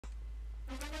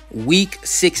Week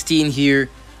 16 here.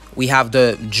 We have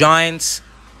the Giants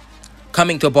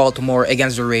coming to Baltimore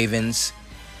against the Ravens.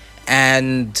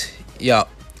 And yeah,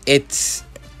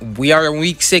 we are in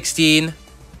week 16.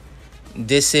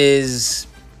 It's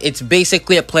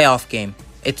basically a playoff game.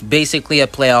 It's basically a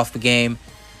playoff game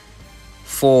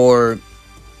for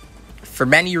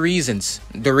many reasons.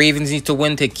 The Ravens need to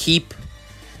win to keep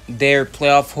their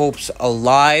playoff hopes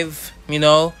alive, you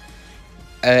know.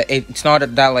 It's not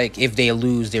that, like, if they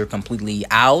lose, they're completely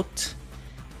out.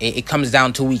 It comes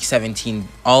down to week 17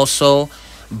 also.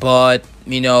 But,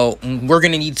 you know, we're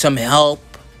going to need some help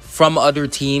from other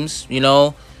teams, you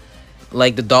know.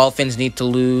 Like, the Dolphins need to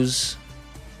lose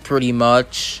pretty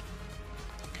much.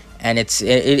 And it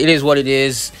is what it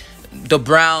is. The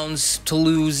Browns to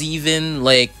lose even,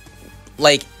 like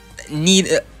need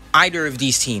either of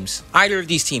these teams.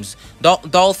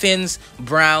 Dolphins,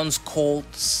 Browns,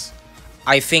 Colts.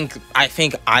 I think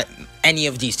any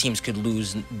of these teams could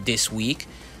lose this week.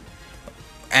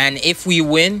 And if we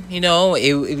win, you know,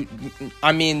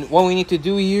 I mean, what we need to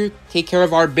do here, take care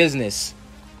of our business.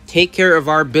 Take care of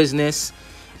our business.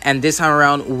 And this time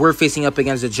around, we're facing up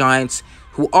against the Giants,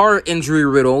 who are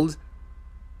injury-riddled,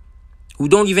 who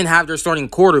don't even have their starting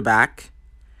quarterback.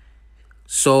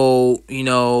 So, you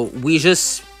know, we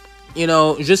just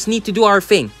need to do our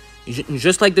thing.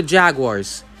 Just like the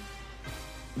Jaguars.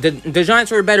 The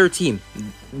Giants are a better team.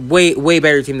 Way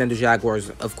better team than the Jaguars,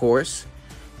 of course.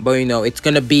 But, you know, it's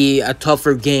going to be a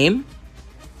tougher game.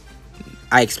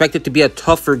 I expect it to be a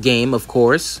tougher game, of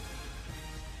course.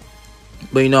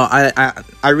 But, you know,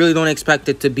 I really don't expect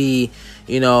it to be,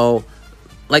 you know,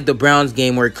 like the Browns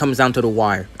game where it comes down to the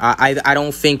wire. I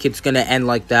don't think it's going to end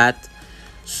like that.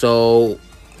 So,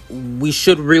 we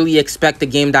should really expect a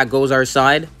game that goes our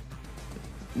side.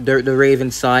 The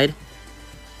Ravens side.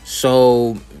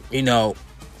 So, you know.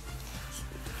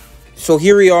 So,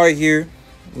 here we are here.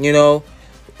 You know.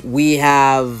 We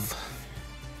have,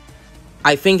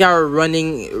 I think our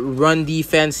run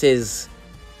defense is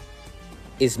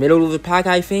middle of the pack,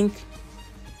 I think.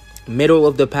 Middle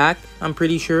of the pack, I'm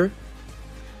pretty sure.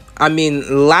 I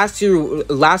mean, last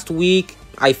week,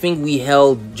 I think we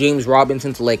held James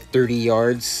Robinson to like 30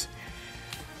 yards.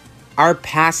 Our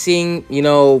passing, you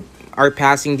know, our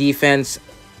passing defense,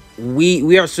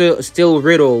 we are still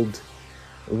riddled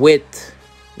with,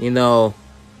 you know,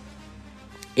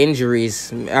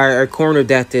 injuries. Our corner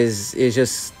depth is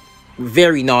just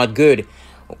very not good.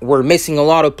 We're missing a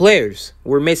lot of players.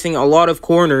 We're missing a lot of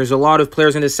corners, a lot of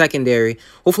players in the secondary.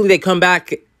 Hopefully they come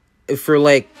back for,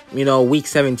 like, you know, week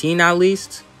 17 at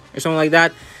least or something like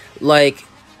that. Like,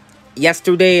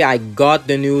 yesterday I got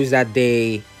the news that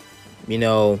they, you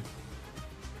know,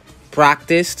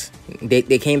 practiced.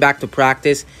 They came back to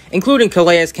practice, including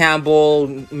Calais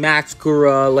Campbell, Max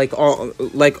Kura, like all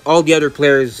the other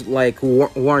players like who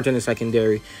weren't in the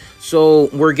secondary. So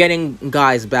we're getting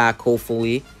guys back,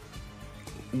 hopefully.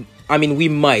 I mean, we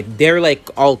might. They're like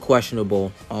all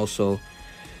questionable also.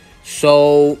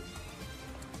 So,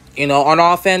 you know, on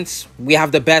offense, we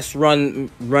have the best running.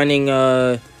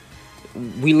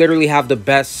 We literally have the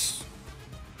best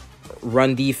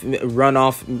rushing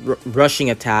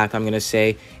attack, I'm gonna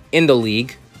say, in the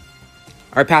league.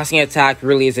 Our passing attack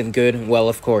really isn't good. Well,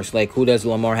 of course, like, who does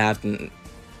Lamar have to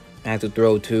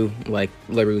throw to? Like,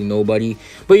 literally nobody.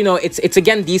 But, you know, it's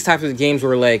again these types of games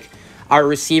where, like, our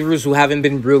receivers who haven't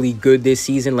been really good this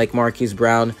season, like Marquise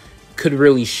Brown, could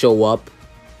really show up.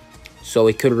 So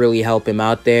it could really help him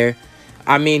out there.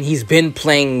 I mean, he's been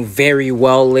playing very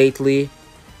well lately.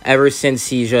 Ever since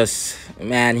he just,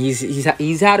 man,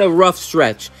 he's had a rough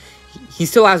stretch. He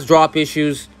still has drop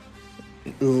issues.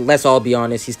 Let's all be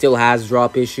honest. He still has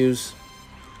drop issues.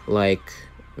 Like,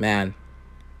 man,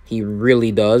 he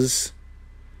really does.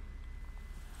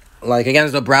 Like,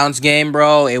 against the Browns game,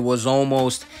 bro, it was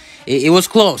almost, it was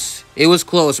close. It was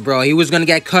close, bro. He was going to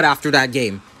get cut after that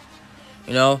game.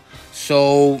 You know?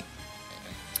 So,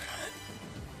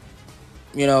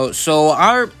 you know, so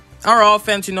our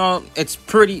offense, you know, it's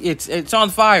on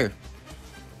fire.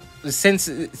 Since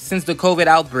the COVID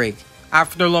outbreak.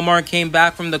 After Lamar came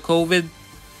back from the COVID,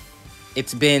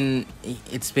 it's been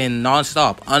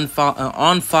nonstop,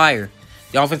 on fire.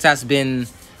 The offense has been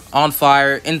on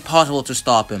fire, impossible to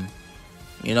stop him.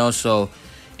 You know, so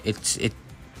it's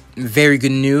very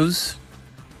good news.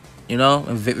 You know,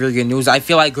 very good news. I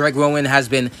feel like Greg Rowan has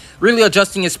been really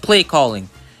adjusting his play calling.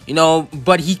 You know,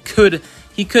 but he could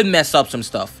mess up some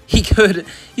stuff. He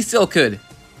still could.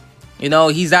 You know,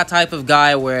 he's that type of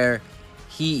guy where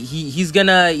he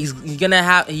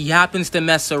happens to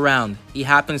mess around. He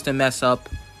happens to mess up,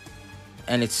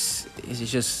 and it's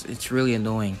really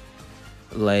annoying.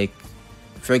 Like,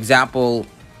 for example,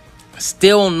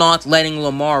 still not letting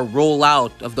Lamar roll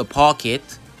out of the pocket.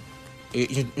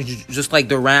 Just like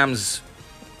the Rams,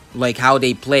 like how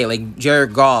they play. Like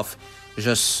Jared Goff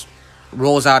just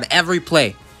rolls out every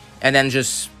play, and then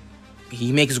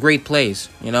he makes great plays,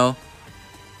 you know.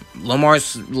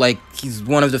 Lamar's like, he's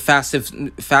one of the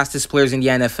fastest players in the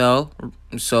NFL,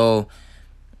 so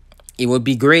it would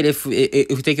be great if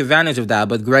we take advantage of that.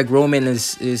 But Greg Roman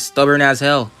is stubborn as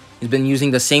hell. He's been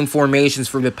using the same formations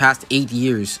for the past 8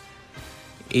 years,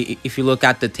 if you look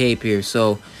at the tape here.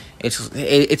 So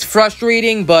it's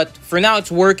frustrating, but for now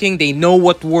it's working. They know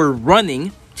what we're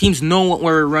running. Teams know what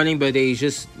we're running, but they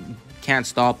just can't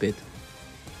stop it.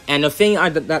 And the thing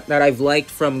that I've liked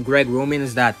from Greg Roman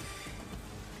is that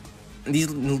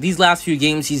these last few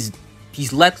games he's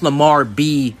let Lamar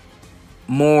be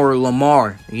more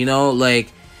Lamar, you know.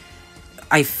 Like,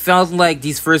 I felt like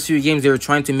these first few games they were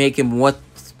trying to make him what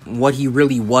he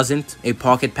really wasn't, a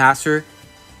pocket passer.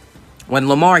 When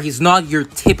Lamar, he's not your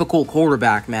typical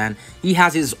quarterback, man. He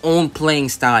has his own playing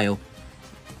style,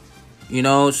 you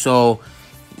know. So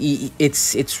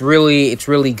it's really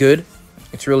good.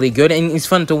 It's really good, and it's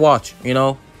fun to watch, you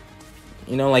know.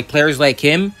 You know, like, players like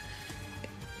him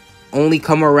only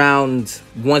come around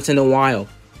once in a while,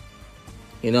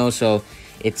 you know. So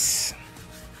it's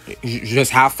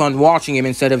just have fun watching him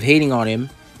instead of hating on him,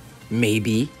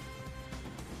 maybe.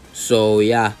 So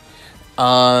yeah,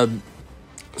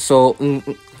 so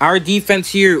our defense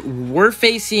here, we're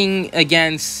facing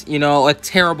against, you know, a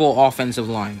terrible offensive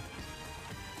line.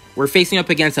 We're facing up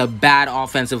against a bad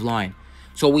offensive line.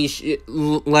 So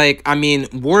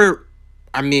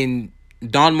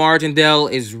Don Martindale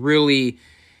is really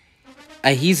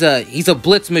he's a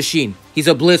blitz machine. He's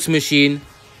a blitz machine.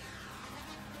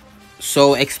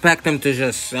 So expect him to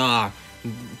just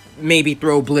maybe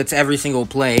throw blitz every single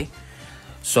play.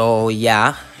 So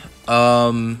yeah,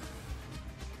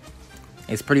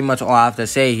 it's pretty much all I have to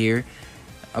say here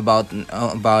about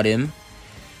him.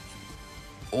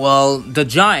 Well, the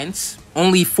Giants,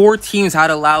 only 4 teams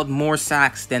had allowed more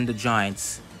sacks than the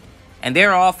Giants, and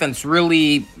their offense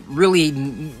really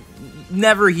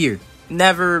never here.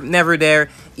 Never there.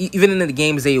 Even in the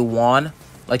games they won.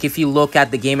 Like, if you look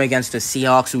at the game against the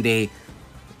Seahawks, who they,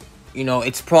 you know,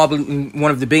 it's probably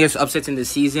one of the biggest upsets in the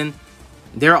season.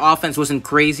 Their offense wasn't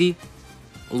crazy.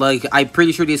 Like, I'm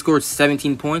pretty sure they scored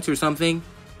 17 points or something.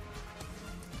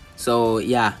 So,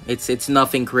 yeah, it's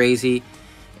nothing crazy.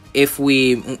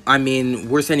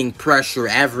 We're sending pressure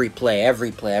every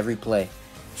play.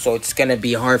 So it's going to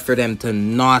be hard for them to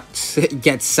not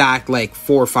get sacked like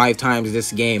 4 or 5 times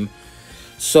this game.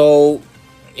 So,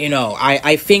 you know,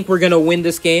 I think we're going to win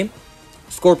this game.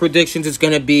 Score predictions is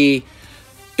going to be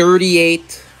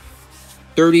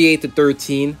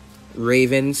 38-13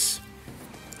 Ravens.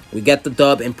 We get the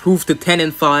dub, improve to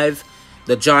 10-5.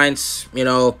 The Giants, you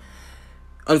know,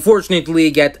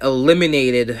 unfortunately get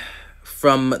eliminated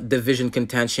from division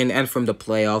contention and from the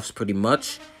playoffs pretty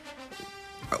much,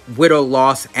 with a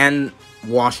loss and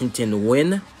Washington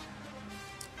win.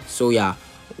 So yeah,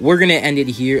 we're gonna end it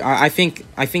here. I think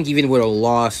even with a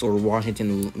loss or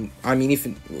Washington,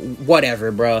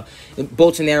 whatever, bro. In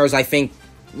both scenarios, I think,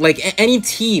 like, any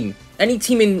team in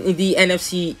the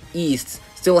NFC East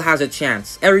still has a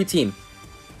chance. Every team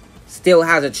still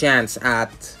has a chance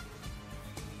at,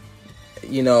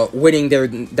 you know, winning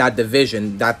that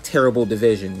division, that terrible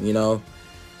division, you know.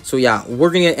 So yeah, we're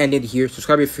gonna end it here.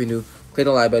 Subscribe if you're new, click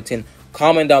the like button,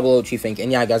 comment down below what you think,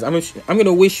 and yeah, guys, I'm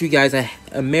gonna wish you guys a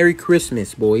Merry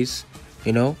Christmas, boys,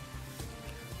 you know,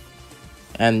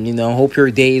 and, you know, hope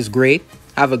your day is great.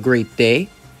 Have a great day,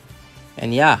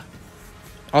 and yeah,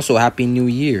 also Happy New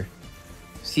Year.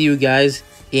 See you guys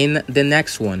in the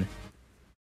next one.